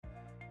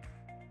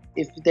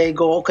If they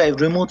go, okay,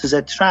 remote is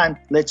a trend,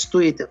 let's do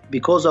it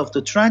because of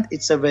the trend,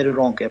 it's a very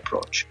wrong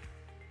approach.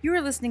 You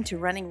are listening to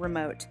Running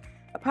Remote,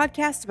 a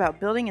podcast about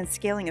building and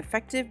scaling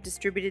effective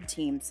distributed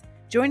teams.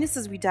 Join us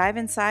as we dive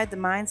inside the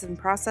minds and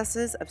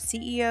processes of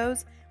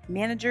CEOs,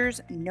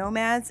 managers,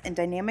 nomads, and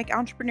dynamic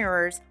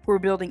entrepreneurs who are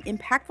building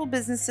impactful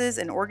businesses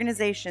and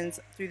organizations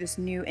through this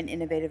new and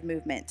innovative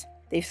movement.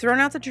 They've thrown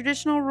out the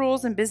traditional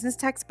rules and business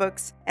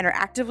textbooks and are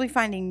actively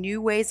finding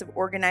new ways of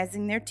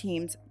organizing their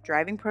teams,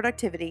 driving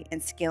productivity,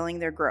 and scaling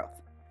their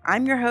growth.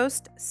 I'm your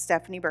host,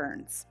 Stephanie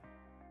Burns.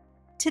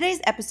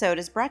 Today's episode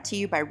is brought to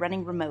you by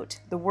Running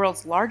Remote, the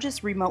world's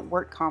largest remote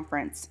work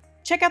conference.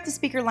 Check out the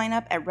speaker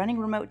lineup at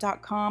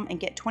runningremote.com and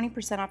get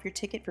 20% off your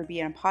ticket for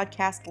being a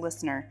podcast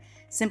listener.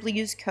 Simply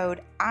use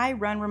code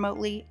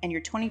IRUNREMOTELY and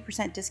your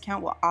 20%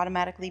 discount will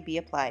automatically be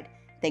applied.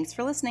 Thanks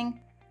for listening.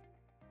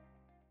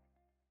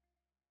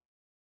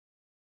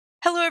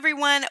 Hello,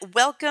 everyone.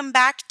 Welcome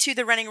back to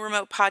the Running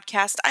Remote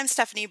podcast. I'm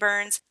Stephanie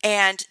Burns,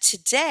 and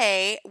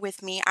today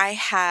with me I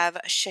have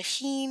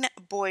Sahin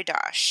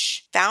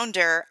Boydas,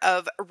 founder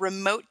of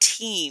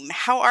RemoteTeam.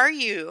 How are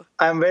you?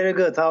 I'm very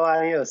good. How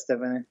are you,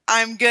 Stephanie?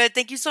 I'm good.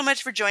 Thank you so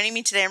much for joining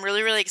me today. I'm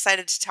really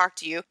excited to talk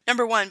to you.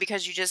 Number one,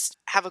 because you just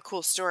have a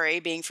cool story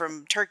being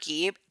from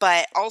Turkey,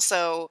 but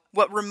also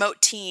what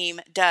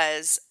RemoteTeam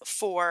does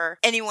for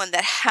anyone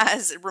that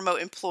has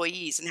remote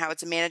employees and how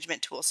it's a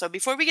management tool. So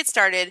before we get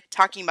started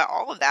talking about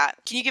all of that,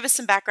 can you give us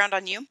some background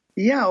on you?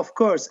 Yeah, of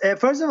course.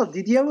 First of all,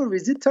 did you ever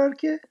visit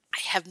Turkey? I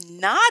have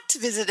not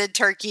visited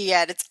Turkey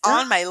yet. It's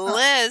on my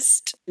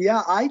list.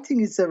 Yeah, I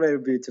think it's a very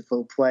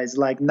beautiful place.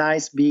 Like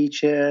nice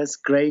beaches,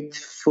 great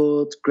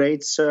food,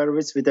 great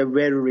service with a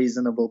very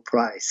reasonable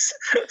price.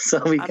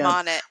 So we I'm can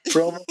on it.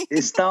 promote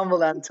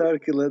Istanbul and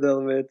Turkey a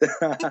little bit.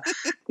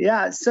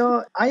 Yeah,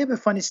 so I have a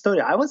funny story.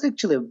 I was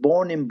actually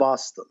born in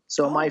Boston.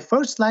 So my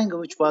first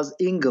language was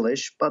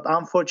English, but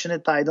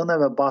unfortunately I don't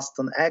have a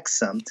Boston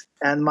accent.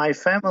 And my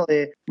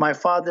family, my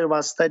father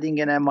was studying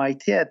in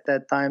MIT at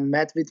that time,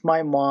 met with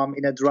my mom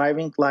in a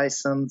driving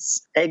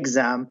license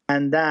exam,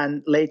 and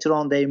then later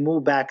on they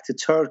moved back to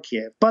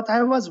Turkey. But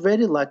I was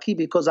very lucky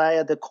because I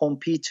had a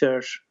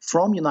computer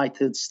from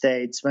United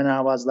States when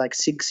I was like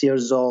 6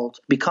 years old,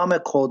 become a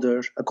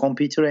coder, a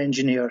computer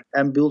engineer,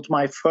 and built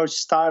my first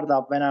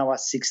startup when I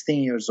was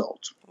 16 years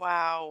old.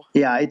 Wow.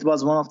 Yeah, it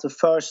was one of the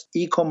first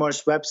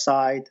e-commerce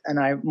website, and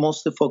I'm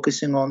mostly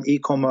focusing on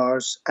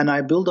e-commerce, and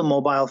I built a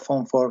mobile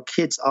phone for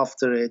kids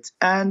after it.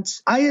 And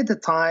at the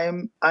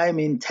time, I'm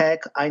in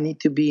tech. I need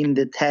to be in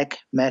the tech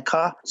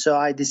mecca. So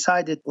I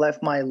decided,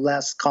 left my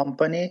last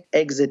company,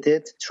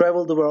 exited,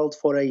 traveled the world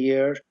for a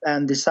year,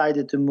 and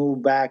decided to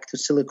move back to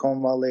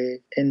Silicon Valley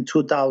in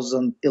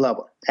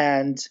 2011.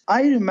 And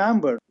I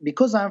remember,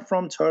 because I'm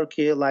from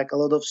Turkey, like a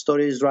lot of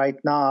stories right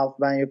now,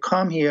 when you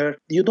come here,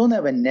 you don't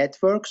have a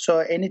network. So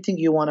anything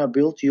you want to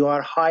build, you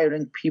are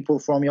hiring people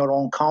from your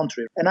own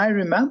country. And I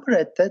remember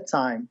at that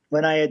time,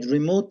 when I had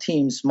remote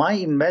teams, my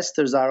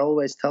investors are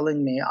always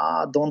telling me,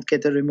 don't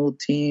get a remote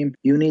team.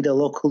 You need a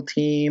local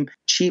team.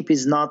 Cheaper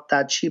is not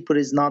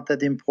that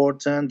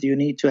important. You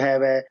need to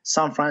have a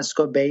San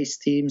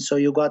Francisco-based team. So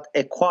you got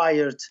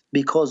acquired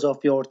because of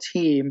your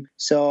team.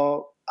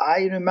 So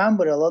I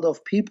remember a lot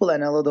of people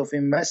and a lot of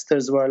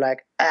investors were like,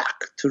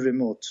 to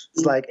remote.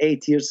 It's like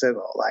 8 years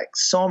ago, like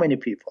so many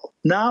people.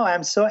 Now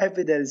I'm so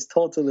happy that it's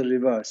totally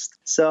reversed.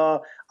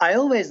 So I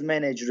always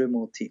manage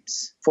remote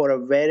teams for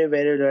a very,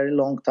 very, very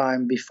long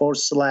time, before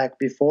Slack,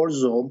 before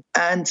Zoom.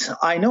 And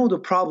I know the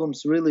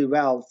problems really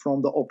well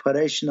from the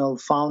operational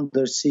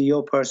founder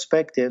CEO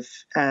perspective.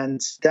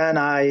 And then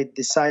I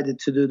decided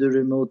to do the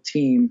remote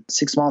team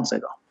 6 months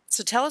ago.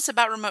 So tell us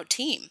about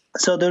RemoteTeam.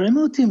 So the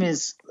remote team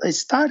I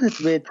started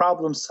with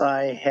problems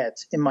I had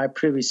in my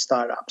previous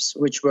startups,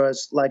 which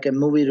was like a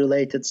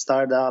movie-related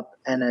startup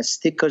and a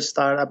sticker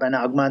startup and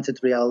augmented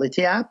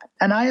reality app.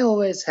 And I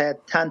always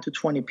had 10 to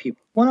 20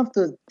 people. One of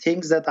the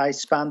things that I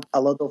spent a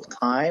lot of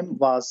time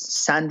was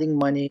sending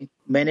money,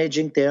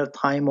 managing their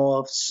time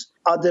offs.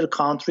 Other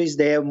countries,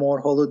 they have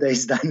more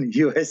holidays than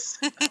US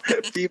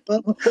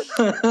people.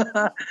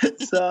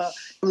 So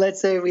let's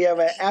say we have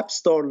an app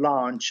store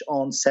launch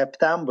on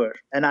September,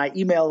 and I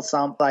email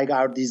some, like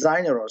our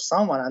designer or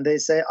someone, and they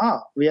say,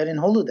 we are in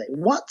holiday.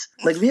 What?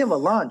 Like, we have a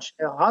launch.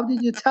 How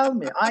did you tell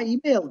me? I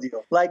emailed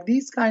you. Like,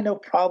 these kind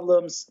of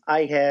problems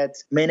I had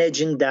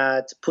managing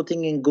that,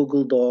 putting in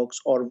Google Docs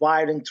or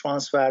wiring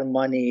transfer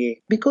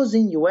money. Because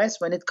in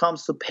US, when it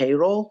comes to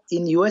payroll,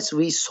 in US,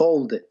 we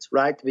solved it,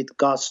 right? With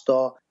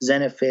Gusto,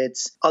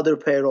 Zenefits, other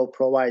payroll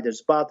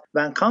providers. But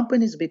when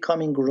companies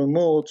becoming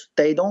remote,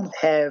 they don't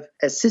have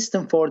a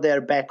system for their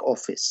back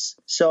office.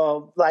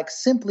 So like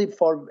simply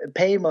for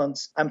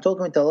payments, I'm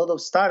talking with a lot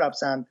of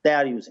startups and they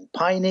are using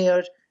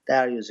Pioneer, they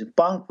are using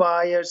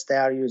Bankwires, they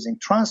are using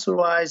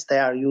TransferWise, they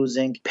are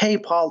using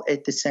PayPal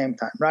at the same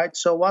time, right?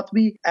 So what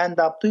we end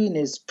up doing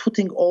is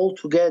putting all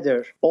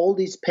together, all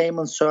these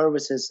payment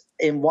services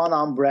in one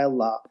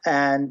umbrella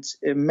and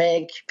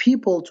make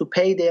people to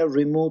pay their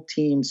remote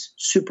teams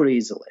super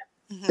easily.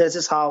 This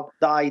is how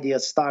the idea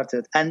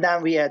started. And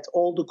then we had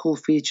all the cool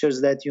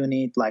features that you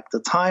need, like the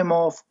time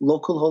off,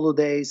 local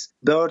holidays,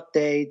 birth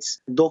dates,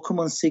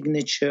 document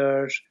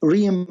signature,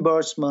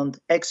 reimbursement,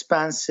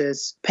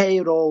 expenses,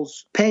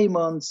 payrolls,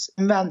 payments,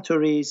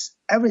 inventories,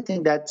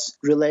 everything that's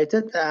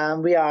related.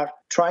 And we are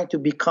trying to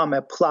become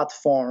a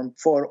platform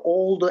for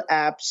all the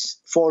apps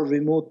for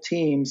remote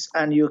teams,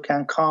 and you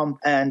can come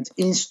and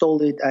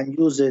install it and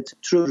use it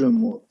through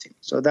remote team.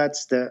 So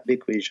that's the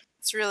big vision.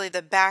 It's really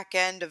the back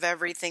end of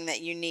everything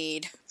that you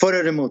need. For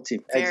a remote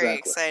team, Very exactly.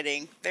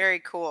 exciting. Very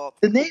cool.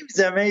 The name is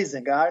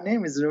amazing. Our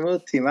name is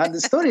Remote Team. And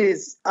the story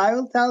is, I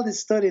will tell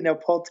this story in a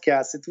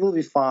podcast. It will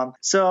be fun.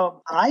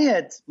 So I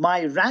had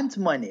my rent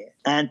money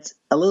and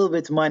a little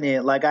bit money.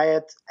 Like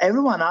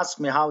everyone asked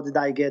me, how did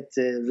I get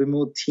the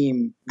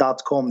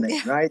remoteteam.com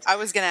name, right? I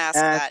was going to ask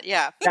that.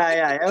 Yeah.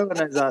 Yeah.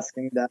 Everyone is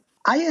asking that.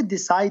 I had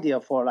this idea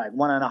for like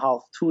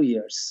 1.5, 2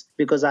 years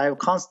because I'm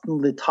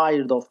constantly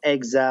tired of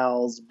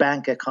Excels,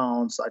 bank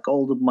accounts, like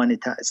all the money.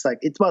 It's like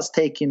it was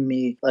taking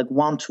me like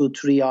 1, 2,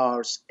 3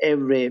 hours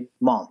every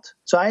month.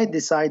 So I had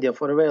this idea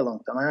for a very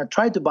long time, and I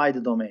tried to buy the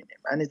domain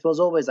name, and it was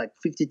always like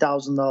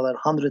 $50,000,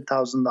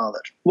 $100,000.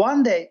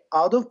 One day,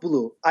 out of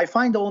blue, I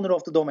find the owner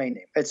of the domain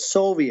name. It's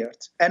so weird,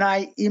 and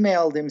I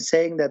emailed him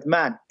saying that,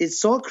 man,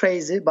 it's so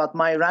crazy, but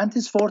my rent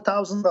is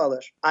 $4,000.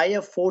 I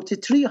have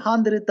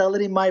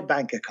 $4,300 in my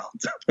bank account.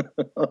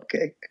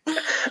 Okay,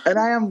 and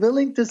I am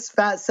willing to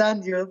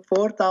send you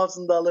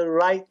 $4,000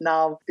 right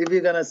now if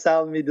you're gonna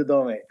sell me the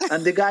domain.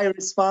 And the guy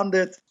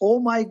responded, oh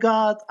my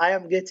God, I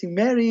am getting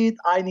married.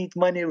 I need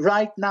money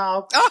right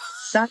now.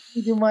 Send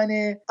me the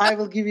money. I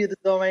will give you the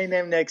domain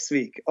name next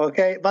week.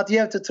 Okay, but you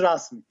have to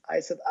trust me. I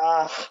said,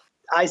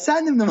 I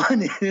sent him the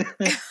money.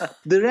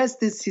 The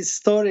rest is his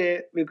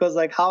story, because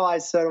like how I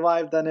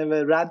survived on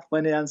a rent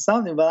money and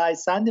something, but I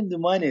sent him the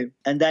money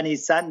and then he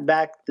sent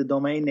back the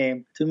domain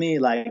name to me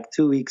like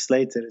 2 weeks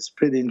later. It's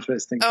pretty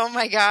interesting. Oh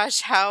my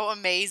gosh, how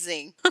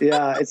amazing.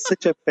 Yeah, it's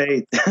such a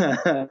fate.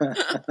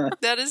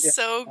 That is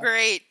so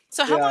great.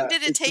 So how long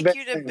did it take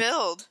you to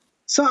build?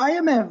 So I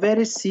am a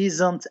very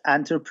seasoned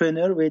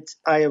entrepreneur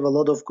I have a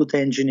lot of good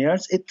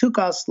engineers. It took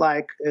us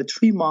like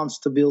 3 months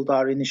to build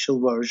our initial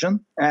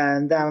version.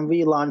 And then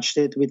we launched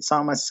it with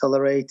some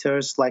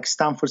accelerators like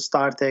Stanford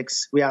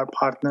StartX. We are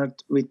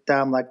partnered with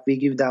them. Like we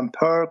give them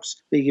perks.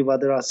 We give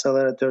other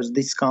accelerators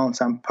discounts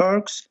and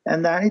perks.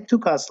 And then it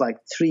took us like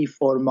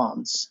 3-4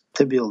 months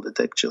to build it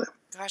actually.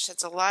 Gosh,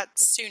 that's a lot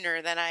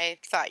sooner than I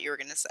thought you were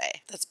going to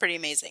say. That's pretty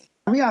amazing.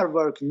 We are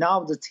working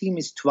now. The team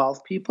is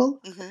 12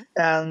 people.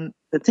 And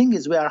the thing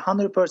is, we are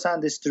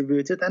 100%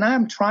 distributed, and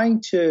I'm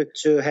trying to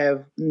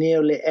have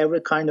nearly every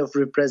kind of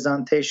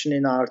representation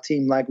in our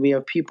team. Like we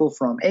have people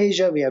from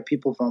Asia, we have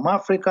people from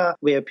Africa,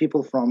 we have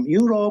people from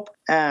Europe,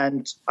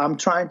 and I'm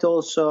trying to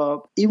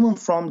also, even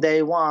from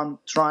day one,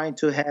 trying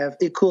to have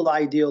equal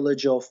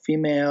ideology of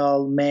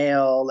female,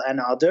 male, and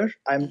other.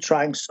 I'm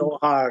trying so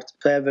hard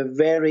to have a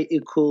very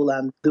equal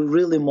and the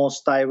really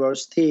most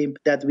diverse team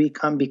that we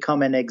can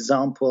become an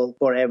example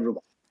for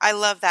everyone. I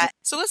love that.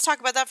 So let's talk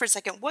about that for a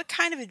second. What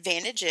kind of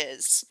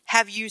advantages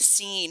have you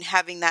seen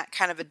having that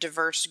kind of a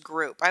diverse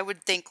group? I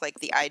would think like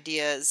the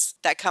ideas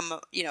that come,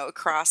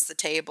 across the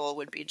table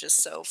would be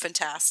just so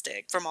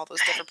fantastic from all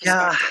those different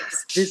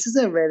perspectives. Yeah, this is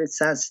a very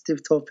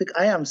sensitive topic.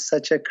 I am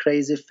such a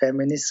crazy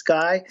feminist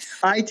guy.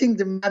 I think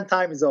the man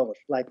time is over.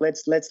 Like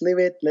let's leave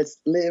it. Let's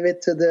leave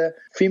it to the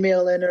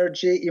female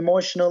energy,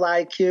 emotional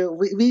IQ.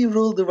 We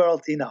rule the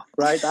world enough,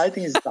 right? I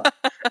think it's done.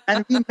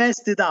 And we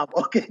messed it up.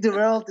 Okay, the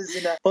world is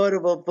in a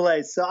horrible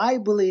place. So I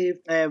believe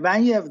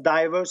when you have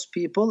diverse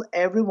people,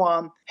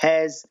 everyone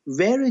has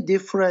very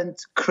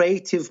different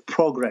creative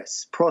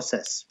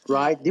process,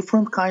 right?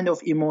 Different kind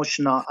of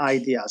emotional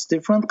ideas,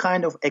 different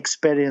kind of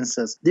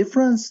experiences,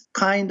 different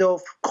kind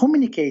of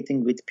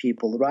communicating with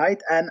people,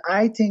 right? And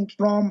I think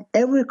from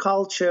every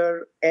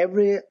culture,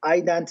 every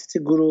identity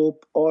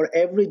group, or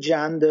every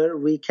gender,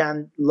 we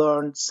can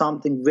learn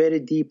something very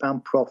deep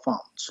and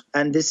profound.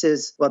 And this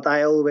is what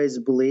I always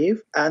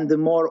believe. And the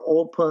more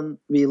open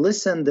we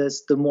listen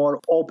this, the more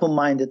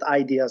open-minded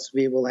ideas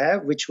we will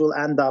have, which will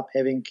end up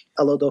having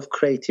a lot of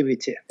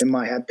creativity in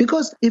my head.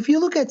 Because if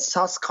you look at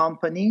SaaS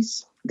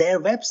companies,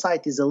 their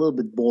website is a little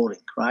bit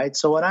boring, right?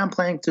 So what I'm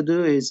planning to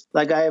do is,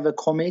 like, I have a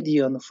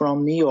comedian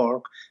from New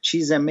York.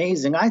 She's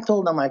amazing. I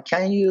told them, like,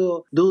 can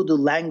you do the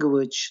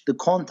language, the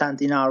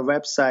content in our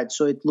website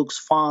so it looks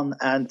fun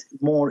and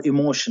more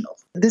emotional?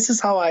 This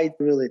is how I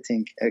really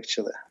think,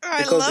 actually. Oh,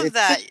 I love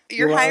that.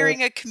 You're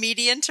hiring a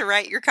comedian to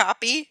write your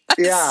copy? That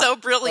is so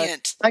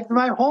brilliant. Like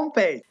my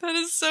homepage. That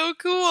is so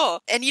cool.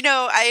 And,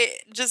 I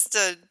just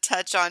to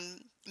touch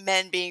on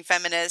men being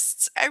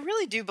feminists, I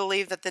really do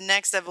believe that the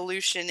next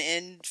evolution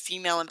in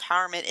female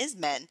empowerment is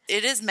men.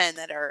 It is men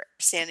that are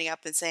standing up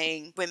and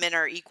saying women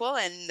are equal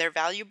and they're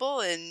valuable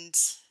and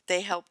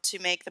they help to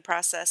make the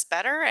process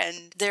better.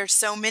 And there's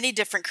so many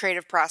different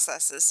creative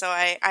processes. So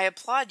I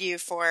applaud you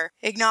for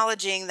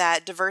acknowledging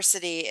that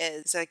diversity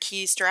is a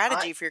key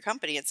strategy for your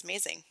company. It's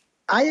amazing.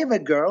 I have a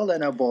girl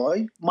and a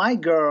boy. My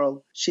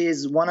girl,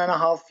 she's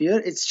 1.5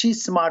 years.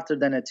 She's smarter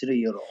than a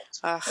 3-year-old.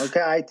 Ugh.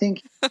 Okay, I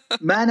think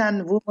man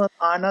and woman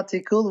are not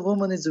equal.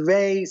 Woman is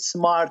way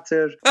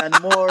smarter and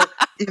more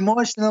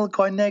emotional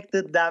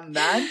connected than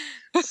man.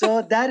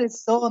 So that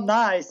is so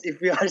nice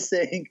if we are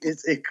saying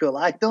it's equal.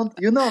 I don't,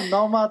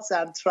 nomads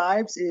and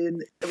tribes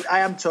I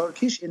am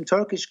Turkish. In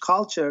Turkish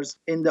cultures,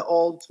 in the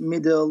old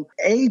Middle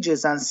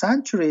Ages and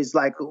centuries,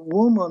 like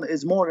woman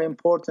is more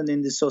important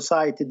in the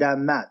society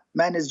than man.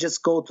 Man is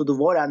just go to the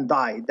war and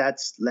die.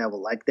 That's level.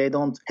 Like they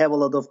don't have a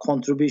lot of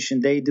contribution.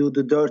 They do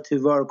the dirty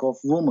work of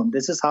woman.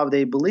 This is how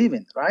they believe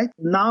in, right?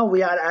 Now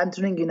we are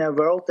entering in a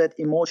world that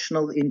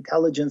emotional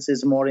intelligence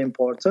is more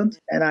important.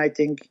 And I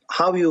think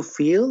how you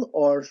feel,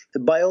 or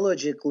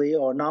biologically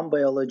or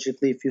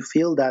non-biologically, if you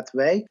feel that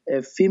way,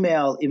 a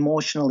female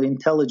emotional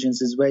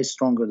intelligence is way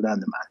stronger than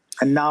the man.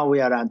 And now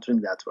we are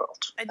entering that world.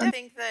 I do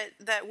think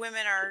that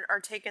women are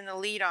taking the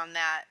lead on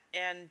that,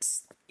 and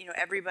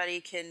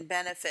everybody can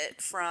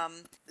benefit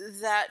from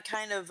that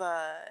kind of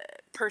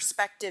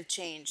perspective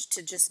change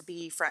to just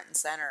be front and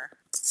center.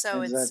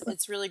 So Exactly.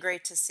 it's really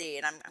great to see,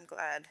 and I'm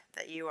glad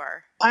that you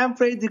are. I am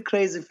pretty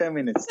crazy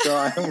feminist, so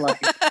I'm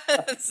like,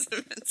 It's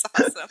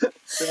awesome.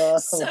 so,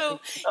 So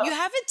you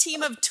have a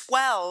team of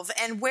 12,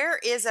 and where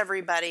is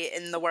everybody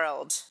in the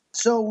world?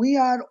 so we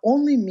are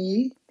only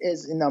me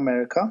is in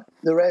America.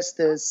 The rest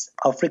is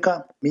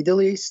Africa,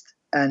 Middle East,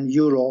 and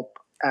Europe.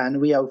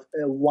 And we have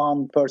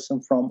one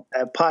person from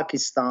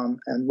Pakistan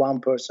and one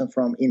person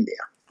from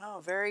India.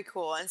 Oh, very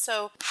cool. And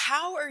so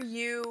how are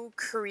you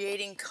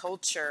creating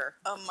culture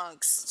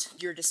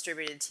amongst your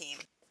distributed team?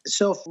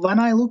 So when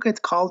I look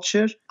at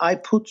culture, I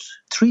put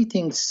three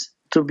things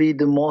to be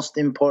the most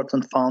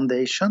important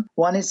foundation.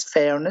 One is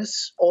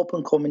fairness,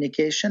 open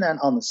communication, and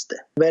honesty.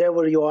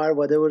 Wherever you are,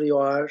 whatever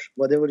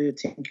you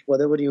think,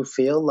 whatever you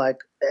feel, like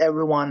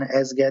everyone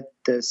has get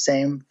the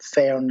same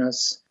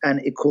fairness and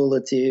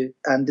equality.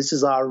 And this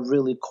is our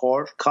really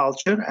core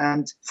culture.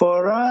 And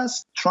for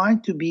us,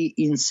 trying to be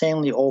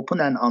insanely open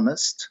and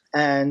honest.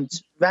 And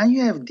when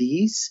you have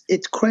these,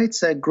 it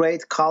creates a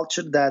great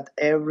culture that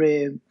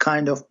every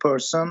kind of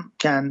person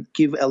can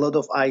give a lot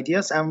of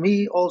ideas. And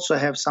we also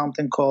have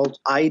something called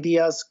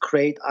ideas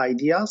create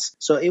ideas.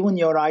 So even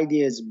your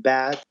idea is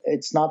bad,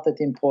 it's not that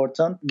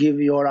important. Give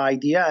your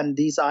idea, and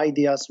these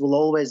ideas will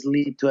always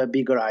lead to a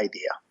bigger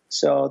idea.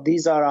 So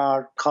these are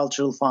our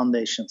cultural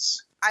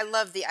foundations. I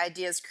love the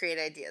ideas create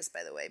ideas,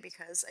 by the way,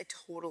 because I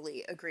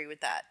totally agree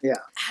with that. Yeah.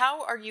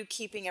 How are you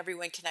keeping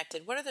everyone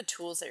connected? What are the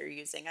tools that you're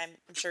using?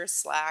 I'm sure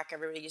Slack,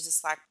 everybody uses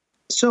Slack.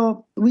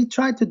 So we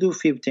try to do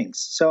few things.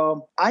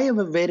 So I have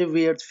a very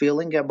weird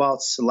feeling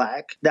about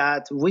Slack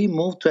that we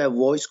moved to a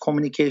voice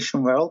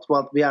communication world,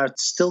 but we are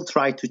still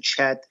trying to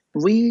chat.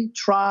 We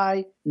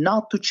try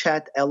not to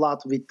chat a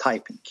lot with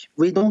typing.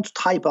 We don't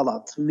type a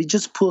lot. We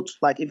just put,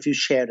 like, if you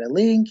share a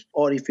link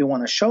or if you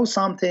want to show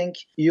something,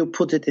 you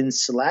put it in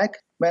Slack.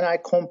 When I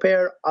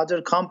compare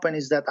other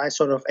companies that I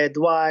sort of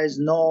advise,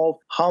 know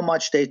how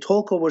much they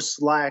talk over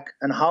Slack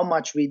and how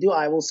much we do,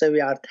 I will say we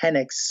are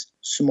 10x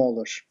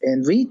smaller.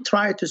 And we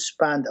try to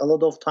spend a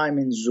lot of time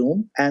in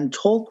Zoom and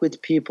talk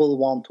with people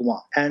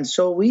one-to-one. And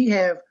so we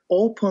have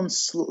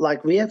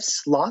we have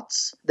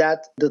slots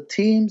that the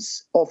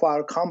teams of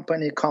our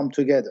company come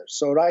together.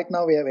 So right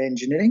now we have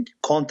engineering,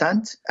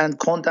 content, and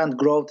content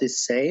growth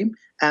is same,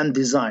 and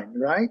design,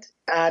 right?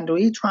 And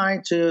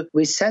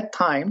we set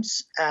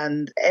times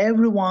and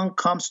everyone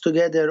comes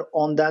together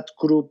on that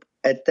group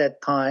at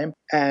that time.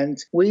 And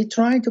we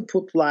try to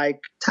put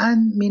like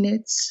 10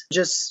 minutes,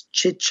 just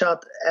chit chat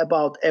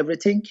about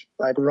everything,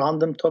 like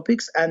random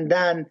topics. And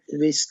then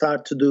we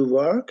start to do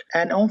work.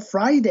 And on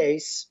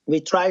Fridays, we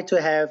try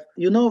to have,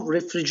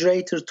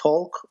 refrigerator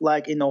talk,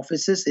 like in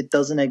offices. It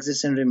doesn't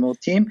exist in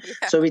RemoteTeam.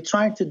 Yeah. So we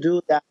try to do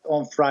that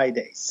on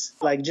Fridays.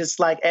 Just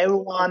like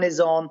everyone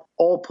is on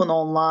open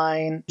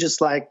online,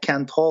 just like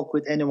can talk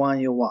with anyone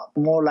you want.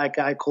 More like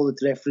I call it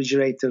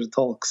refrigerator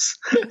talks.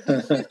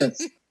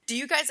 Do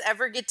you guys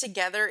ever get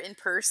together in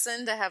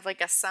person to have like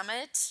a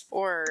summit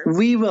or?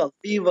 We will.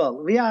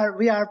 We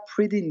are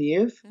pretty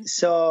new. Mm-hmm.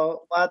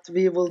 So what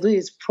we will do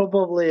is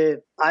probably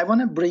I want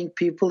to bring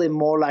people in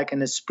more like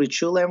in a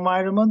spiritual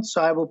environment.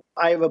 So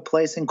I have a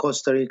place in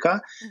Costa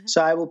Rica. Mm-hmm.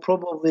 So I will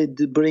probably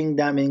bring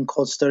them in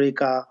Costa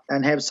Rica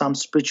and have some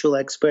spiritual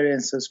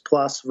experiences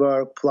plus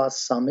work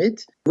plus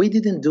summit. We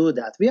didn't do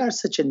that. We are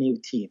such a new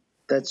team.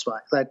 That's why.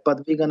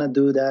 But we're gonna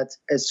do that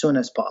as soon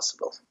as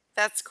possible.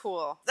 That's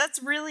cool.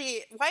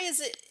 Why is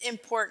it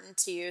important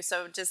to you?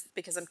 So just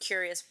because I'm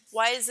curious,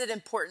 why is it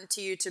important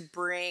to you to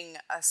bring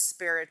a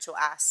spiritual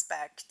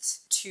aspect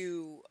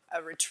to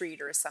a retreat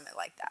or a summit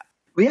like that?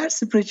 We are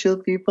spiritual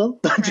people,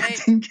 don't you Right.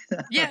 think?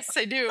 Yes,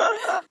 I do.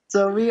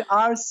 So we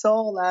are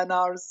soul and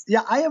our,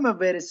 yeah, I am a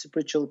very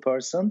spiritual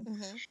person.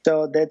 Mm-hmm.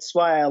 So that's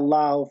why I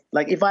love,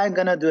 like, if I'm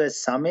gonna do a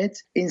summit,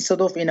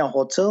 instead of in a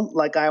hotel,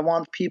 like, I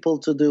want people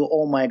to do,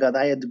 oh my God,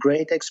 I had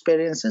great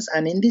experiences.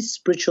 And in these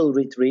spiritual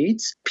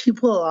retreats,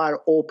 people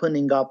are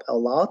opening up a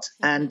lot,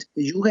 and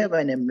you have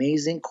an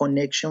amazing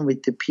connection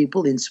with the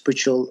people in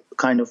spiritual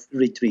kind of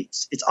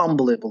retreats. It's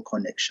unbelievable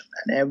connection,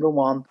 and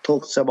everyone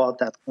talks about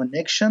that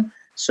connection.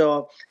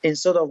 So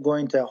instead of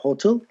going to a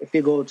hotel, if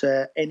you go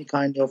to any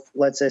kind of,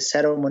 let's say,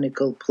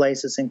 ceremonial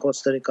places in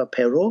Costa Rica,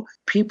 Peru,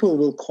 people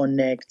will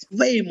connect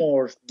way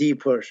more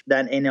deeper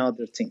than any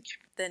other thing.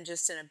 Than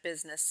just in a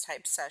business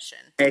type session.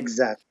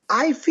 Exactly.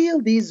 I feel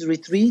these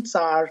retreats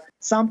are,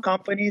 some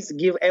companies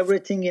give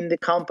everything in the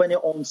company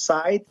on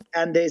site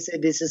and they say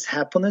this is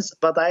happiness,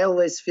 but I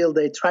always feel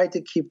they try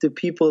to keep the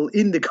people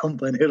in the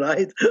company,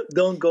 right?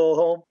 Don't go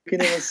home, you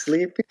can even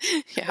sleep.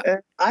 Yeah.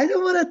 I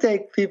don't want to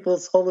take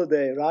people's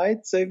holiday, right?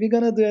 So if you're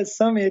going to do a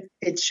summit,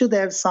 it should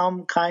have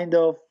some kind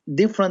of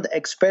different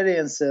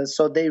experiences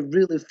so they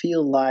really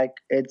feel like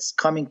it's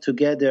coming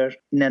together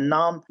in a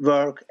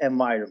non-work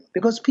environment,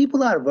 because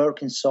people are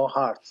working so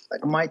hard.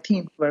 Like, my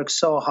team works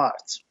so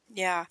hard.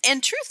 Yeah.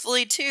 And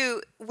truthfully,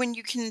 too, when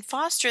you can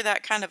foster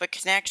that kind of a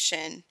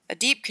connection, a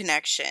deep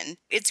connection,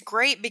 it's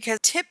great because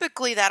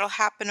typically that'll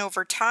happen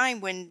over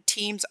time when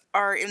teams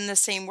are in the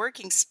same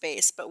working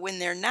space. But when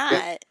they're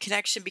not,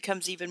 connection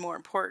becomes even more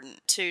important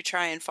to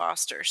try and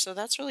foster. So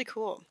that's really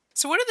cool.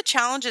 So, what are the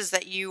challenges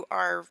that you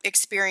are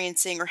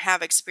experiencing or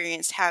have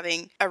experienced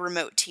having a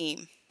remote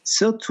team?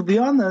 So to be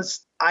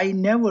honest, I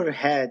never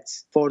had,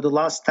 for the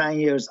last 10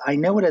 years, I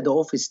never had an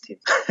office team.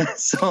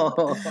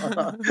 So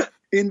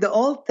in the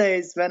old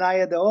days when I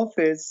had the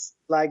office,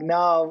 like,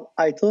 now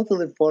I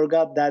totally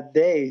forgot that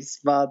days,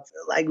 but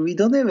like, we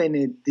don't have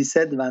any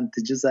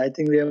disadvantages. I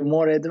think we have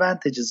more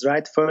advantages,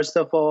 right? First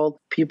of all,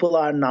 people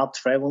are not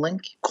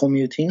traveling,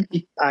 commuting.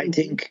 I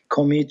think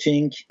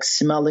commuting,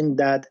 smelling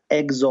that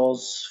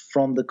exhaust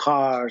from the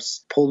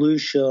cars,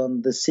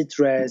 pollution, the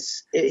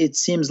stress, it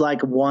seems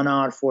like 1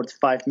 hour,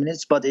 45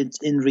 minutes, but it's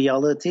in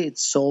reality,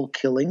 it's soul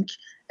killing,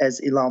 as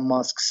Elon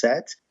Musk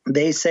said.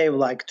 They save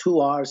like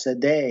 2 hours a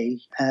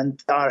day and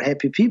are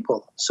happy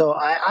people. So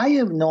I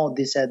have no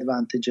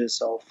disadvantages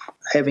of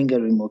having a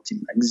remote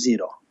team, like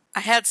zero.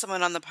 I had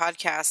someone on the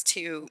podcast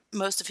who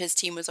most of his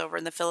team was over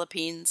in the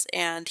Philippines,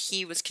 and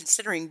he was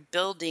considering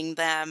building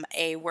them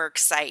a work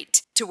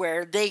site to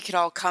where they could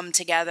all come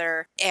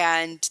together,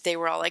 and they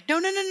were all like,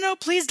 no,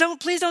 please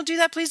don't do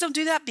that,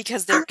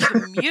 because their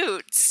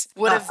commutes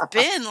would have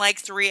been like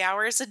 3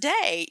 hours a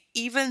day,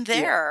 even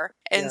there.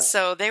 And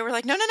so they were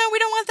like, no, we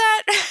don't want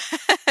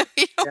that.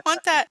 We don't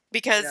want that,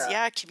 because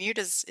commute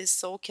is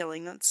soul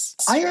killing. That's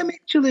I am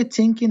actually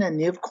thinking a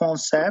new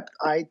concept.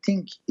 I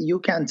think you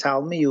can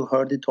tell me you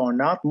heard it or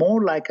not,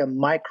 more like a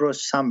micro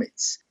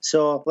summits.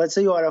 So let's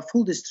say you are a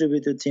full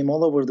distributed team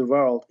all over the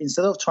world.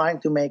 Instead of trying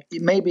to make,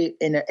 maybe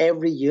in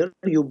every year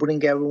you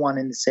bring everyone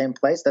in the same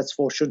place, that's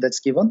for sure,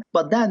 that's given.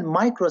 But then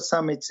micro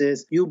summits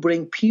is you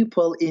bring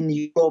people in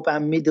Europe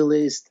and Middle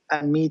East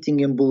and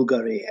meeting in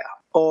Bulgaria.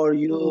 Or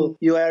you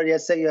are,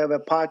 let's say you have a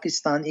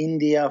Pakistan,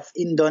 India,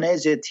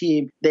 Indonesia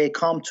team, they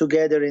come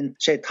together in,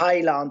 say,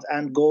 Thailand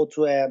and go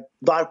to a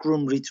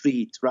darkroom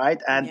retreat, right?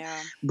 And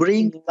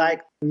bring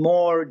like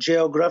more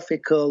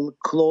geographical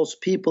close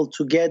people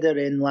together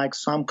in like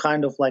some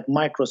kind of like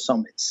micro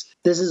summits.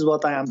 This is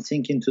what I am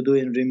thinking to do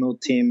in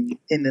remote team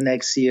in the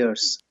next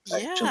years.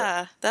 Actually.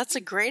 Yeah, that's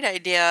a great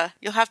idea.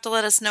 You'll have to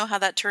let us know how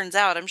that turns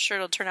out. I'm sure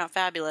it'll turn out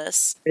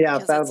fabulous. Yeah,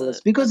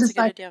 fabulous. Because it's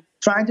like idea.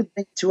 Trying to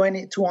bring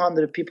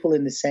 200 people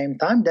in the same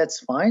time,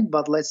 that's fine.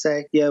 But let's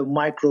say you have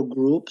micro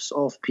groups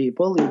of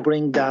people, you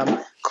bring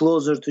them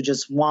closer to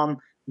just one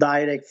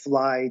direct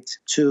flight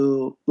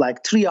to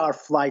like 3 hour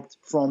flight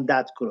from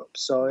that group.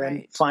 So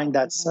and find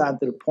that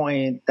center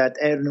point that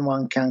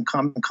everyone can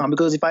come.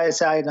 Because if I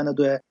say I'm going to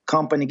do a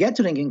company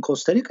gathering in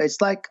Costa Rica,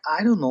 it's like,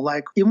 I don't know,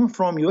 like even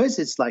from US,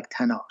 it's like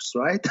 10 hours,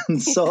 right?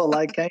 And so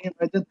like, can you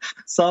imagine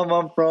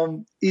someone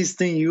from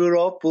Eastern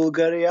Europe,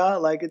 Bulgaria,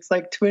 like it's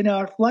like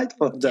 20-hour flight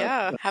for them.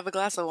 Yeah, have a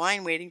glass of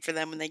wine waiting for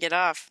them when they get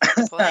off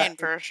the plane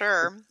for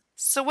sure.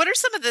 So what are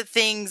some of the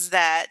things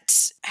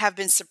that have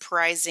been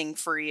surprising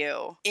for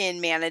you in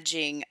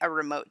managing a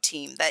remote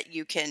team that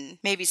you can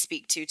maybe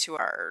speak to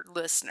our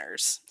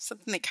listeners?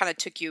 Something that kind of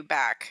took you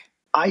back?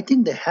 I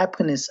think the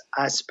happiness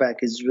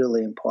aspect is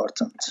really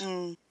important.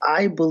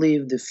 I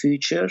believe the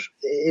future,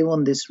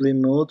 even this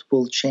remote,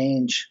 will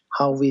change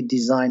how we're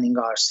designing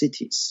our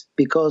cities.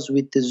 Because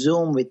with the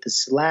Zoom, with the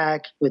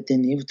Slack, with the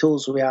new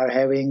tools we are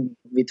having,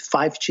 with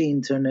 5G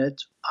internet,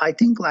 I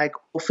think like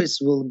office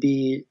will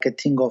be a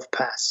thing of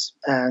past.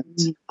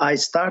 And I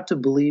start to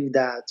believe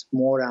that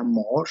more and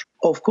more.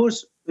 Of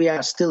course, we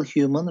are still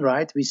human,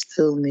 right? We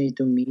still need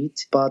to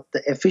meet, but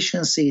the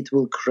efficiency it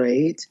will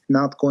create,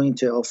 not going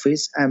to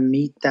office and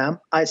meet them,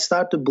 I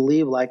start to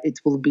believe like it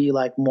will be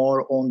like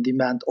more on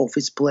demand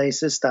office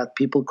places that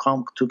people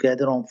come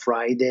together on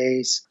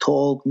Fridays,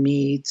 talk,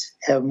 meet,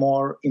 have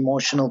more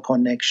emotional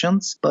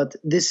connections. But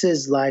this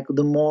is like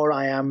the more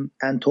I am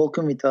and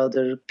talking with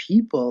other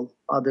people,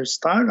 other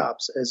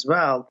startups as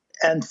well.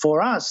 And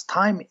for us,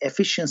 time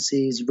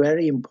efficiency is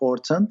very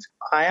important.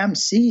 I am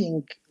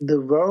seeing the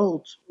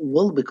world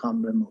will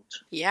become remote.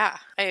 Yeah,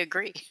 I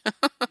agree.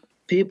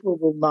 People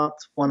will not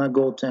want to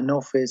go to an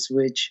office,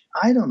 which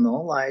I don't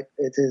know, like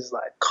it is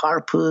like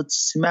carpet,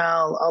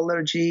 smell,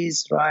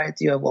 allergies, right?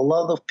 You have a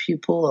lot of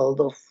people, a lot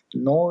of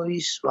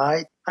noise,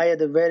 right? I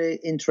had a very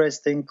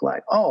interesting,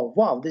 like, oh,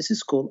 wow, this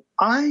is cool.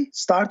 I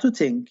start to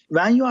think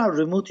when you are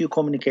remote, you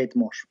communicate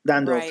more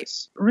than the Right.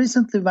 office.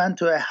 Recently went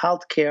to a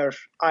healthcare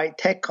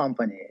tech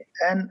company,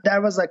 and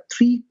there was like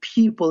three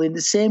people in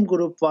the same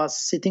group was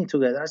sitting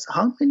together. I said,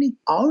 how many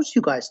hours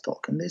you guys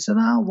talk? And they said,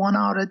 1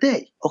 hour a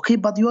day. Okay,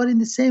 but you are in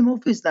the same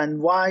office, then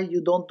why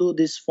you don't do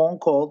this phone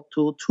call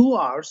to 2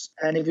 hours?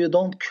 And if you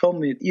don't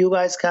commute, you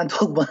guys can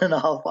talk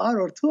 1.5 hours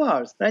or 2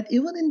 hours, right?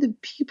 Even in the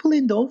people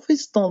in the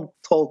office don't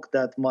talk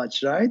that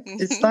much, right?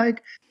 It's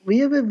like we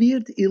have a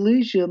weird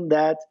illusion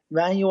that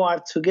when you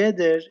are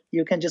together,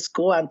 you can just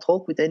go and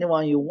talk with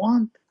anyone you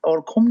want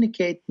or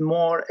communicate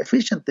more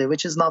efficiently,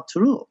 which is not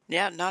true.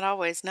 Yeah, not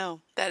always.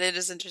 No, that it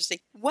is interesting.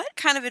 What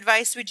kind of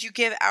advice would you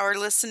give our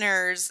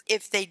listeners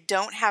if they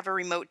don't have a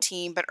remote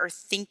team but are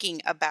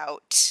thinking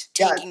about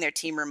Yeah, taking their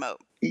team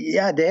remote?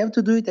 yeah, they have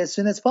to do it as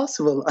soon as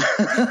possible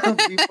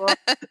before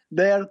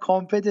their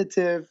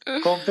competitors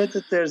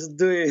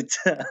do it.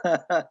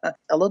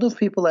 A lot of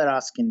people are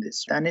asking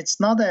this, and it's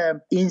not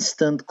a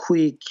instant,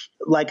 quick,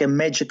 like a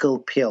magical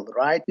pill,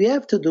 right? We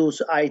have to do,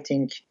 I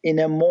think, in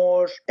a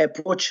more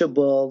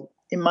approachable,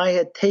 in my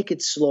head, take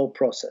it slow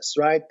process,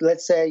 right?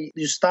 Let's say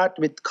you start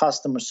with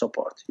customer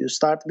support, you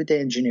start with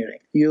engineering,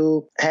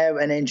 you have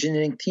an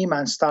engineering team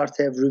and start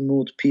to have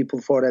remote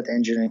people for that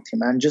engineering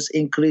team and just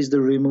increase the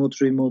remote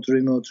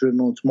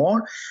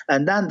more.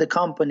 And then the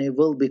company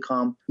will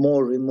become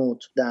more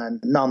remote than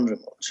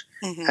non-remote.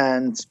 Mm-hmm.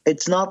 And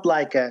it's not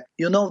like the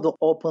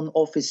open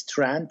office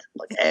trend,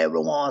 like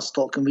everyone was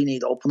talking, we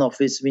need open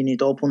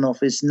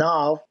office.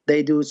 Now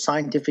they do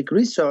scientific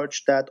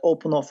research that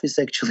open office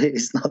actually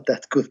is not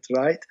that good,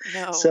 right?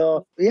 No.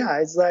 So yeah,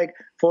 it's like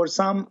for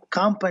some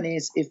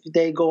companies, if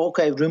they go,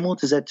 okay,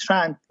 remote is a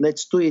trend,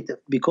 let's do it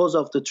because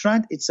of the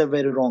trend, it's a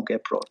very wrong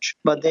approach.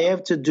 But they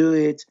have to do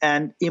it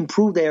and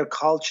improve their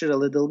culture a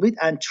little bit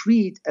and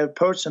treat a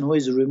person who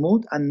is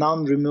remote and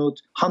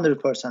non-remote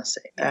 100%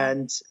 same. Yeah.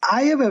 And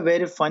I have a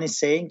very funny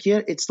saying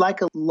here. It's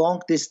like a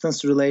long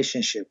distance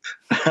relationship,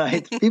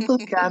 right? People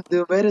can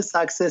do very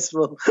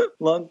successful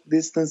long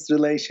distance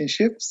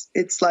relationships.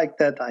 It's like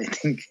that, I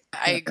think.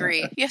 I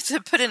agree. You have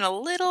to put in a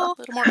little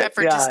more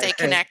effort to stay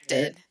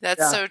connected.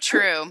 That's so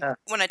true. Yeah.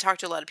 When I talk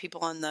to a lot of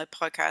people on the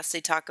podcast, they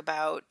talk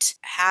about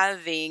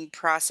having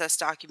process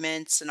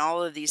documents and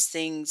all of these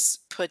things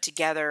put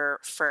together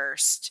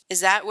first.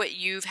 Is that what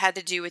you've had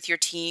to do with your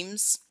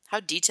teams?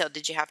 How detailed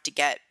did you have to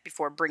get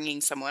before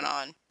bringing someone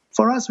on?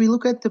 For us, we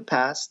look at the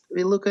past.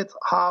 We look at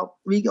how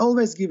we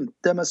always give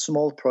them a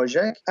small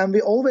project, and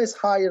we always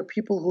hire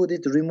people who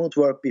did remote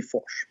work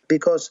before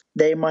because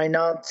they might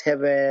not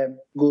have a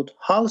good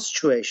house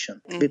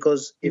situation.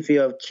 Because if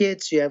you have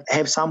kids, you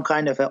have some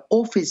kind of an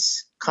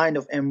office kind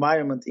of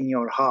environment in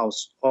your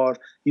house, or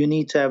you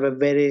need to have a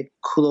very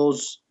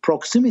close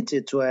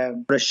proximity to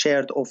a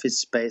shared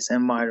office space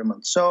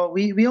environment. So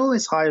we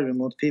always hire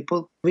remote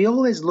people. We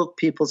always look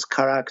people's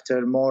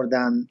character more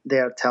than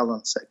their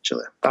talents,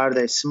 actually. Are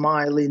they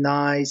smiley,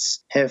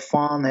 nice, have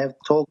fun, have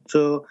talked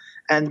to?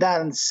 And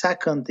then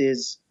second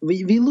is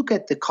we look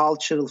at the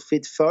cultural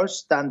fit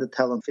first, then the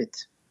talent fit.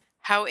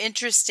 How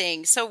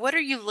interesting. So what are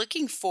you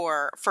looking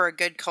for a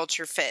good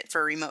culture fit for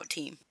a remote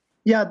team?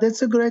 Yeah,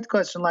 that's a great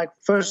question. Like,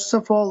 first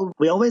of all,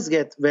 we always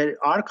get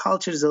our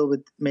culture is a little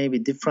bit maybe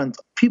different.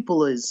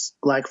 People is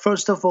like,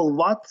 first of all,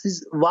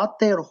 what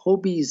their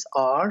hobbies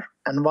are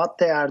and what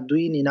they are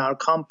doing in our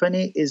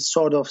company is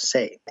sort of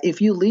same.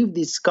 If you leave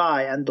this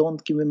guy and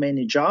don't give him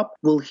any job,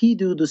 will he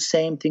do the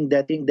same thing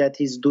that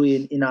he's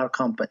doing in our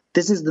company?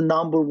 This is the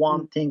number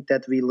one thing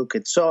that we look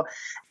at. So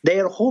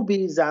their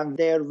hobbies and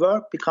their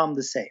work become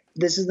the same.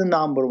 This is the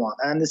number one.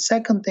 And the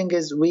second thing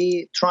is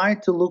we try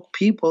to look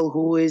people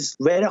who is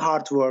very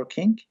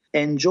hardworking,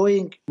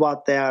 enjoying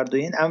what they are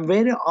doing, and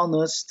very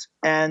honest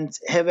and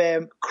have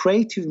a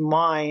creative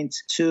mind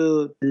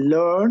to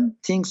learn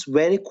things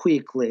very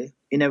quickly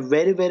in a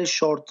very, very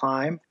short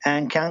time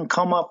and can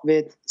come up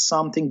with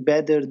something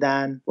better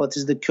than what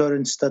is the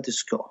current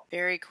status quo.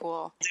 Very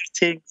cool.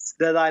 Things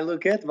that I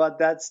look at, but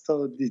that's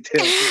so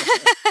detailed.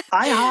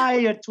 I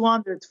hired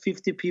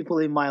 250 people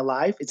in my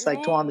life. It's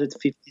like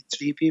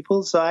 253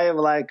 people. So I have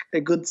like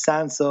a good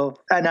sense of,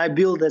 and I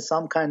build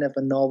some kind of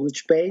a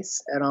knowledge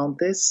base around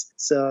this.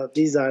 So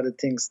these are the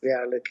things we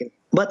are looking.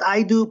 But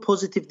I do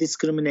positive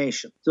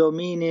discrimination. So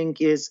meaning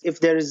is if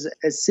there is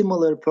a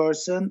similar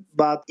person,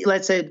 but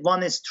let's say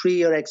one is 3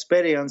 year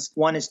experience,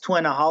 one is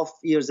 2.5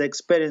 years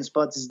experience,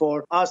 but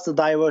for us the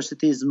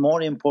diversity is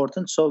more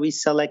important. So we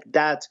select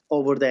that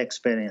over the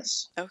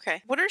experience.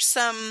 Okay. What are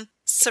some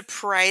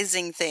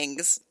surprising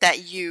things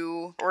that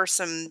you, or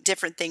some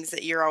different things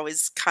that you're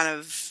always kind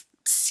of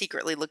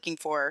secretly looking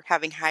for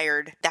having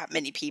hired that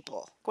many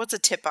people? What's a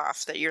tip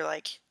off that you're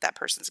like, that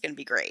person's going to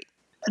be great?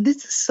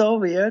 This is so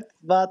weird,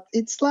 but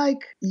it's like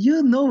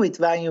you know it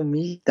when you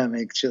meet them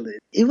actually.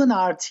 Even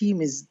our team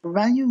is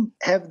when you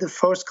have the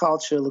first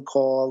cultural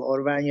call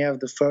or when you have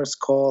the first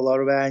call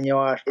or when you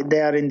are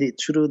there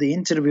through the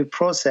interview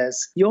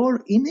process,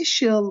 your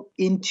initial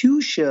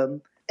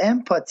intuition,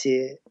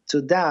 empathy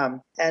to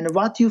them and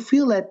what you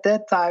feel at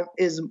that time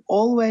is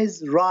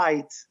always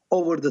right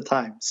over the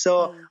time.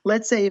 So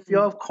let's say if you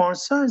have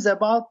concerns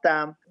about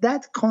them,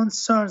 that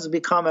concerns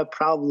become a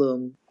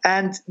problem.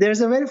 And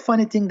there's a very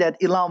funny thing that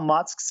Elon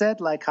Musk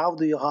said, like, how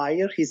do you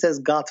hire? He says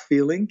gut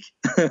feeling.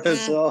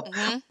 So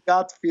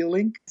gut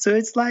feeling. So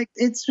it's like,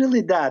 it's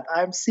really that.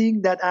 I'm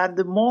seeing that. And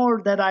the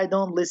more that I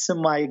don't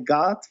listen my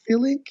gut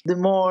feeling, the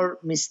more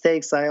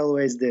mistakes I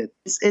always did.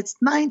 It's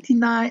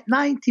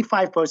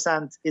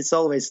 95% it's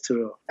always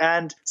true.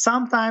 And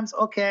sometimes,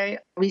 okay,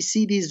 we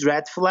see these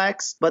red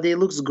flags, but it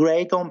looks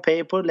great on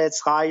paper. Let's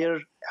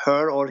hire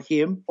her or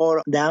him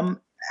or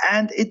them.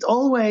 And it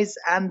always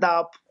end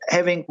up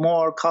having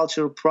more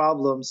cultural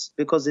problems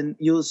because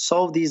you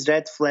solve these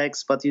red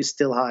flags, but you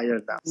still hire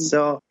them.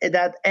 So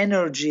that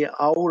energy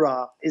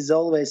aura is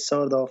always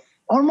sort of,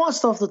 or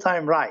most of the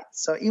time, right.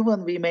 So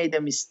even we made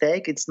a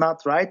mistake, it's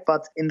not right,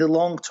 but in the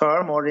long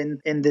term or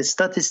in the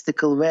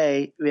statistical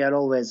way, we are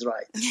always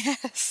right.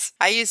 Yes.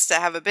 I used to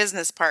have a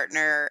business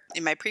partner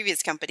in my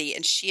previous company,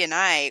 and she and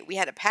we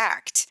had a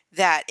pact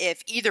that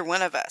if either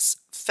one of us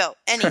felt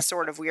any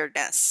sort of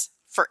weirdness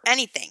for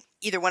anything,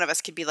 either one of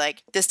us could be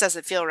like, this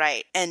doesn't feel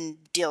right, and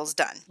deal's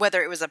done.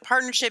 Whether it was a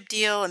partnership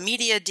deal, a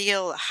media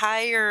deal, a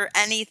hire,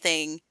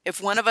 anything,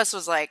 if one of us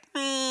was like,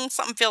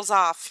 something feels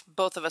off,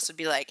 both of us would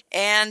be like,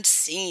 and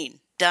scene.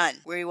 Done.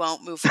 We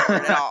won't move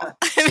forward at all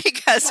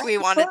because we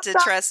wanted to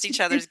trust each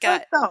other's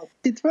gut.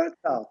 It worked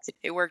out.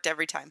 It worked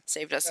every time.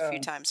 Saved us a few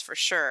times for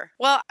sure.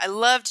 Well, I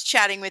loved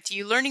chatting with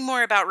you, learning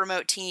more about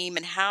RemoteTeam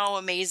and how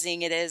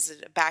amazing it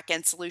is, a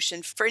back-end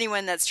solution for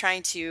anyone that's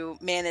trying to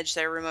manage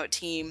their remote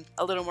team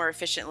a little more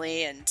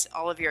efficiently, and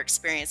all of your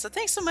experience. So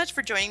thanks so much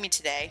for joining me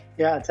today.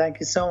 Yeah, thank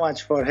you so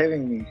much for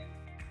having me.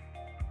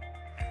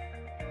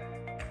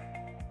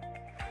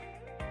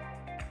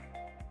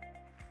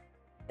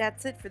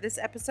 That's it for this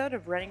episode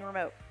of Running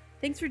Remote.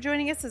 Thanks for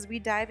joining us as we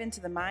dive into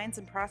the minds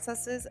and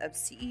processes of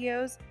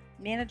CEOs,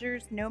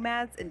 managers,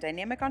 nomads, and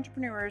dynamic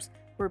entrepreneurs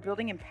who are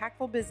building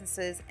impactful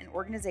businesses and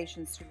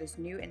organizations through this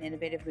new and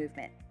innovative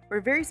movement. We're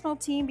a very small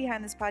team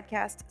behind this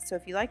podcast, so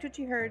if you liked what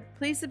you heard,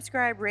 please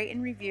subscribe, rate,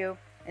 and review,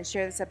 and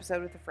share this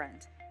episode with a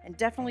friend. And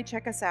definitely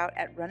check us out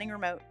at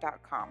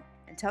runningremote.com.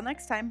 Until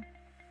next time.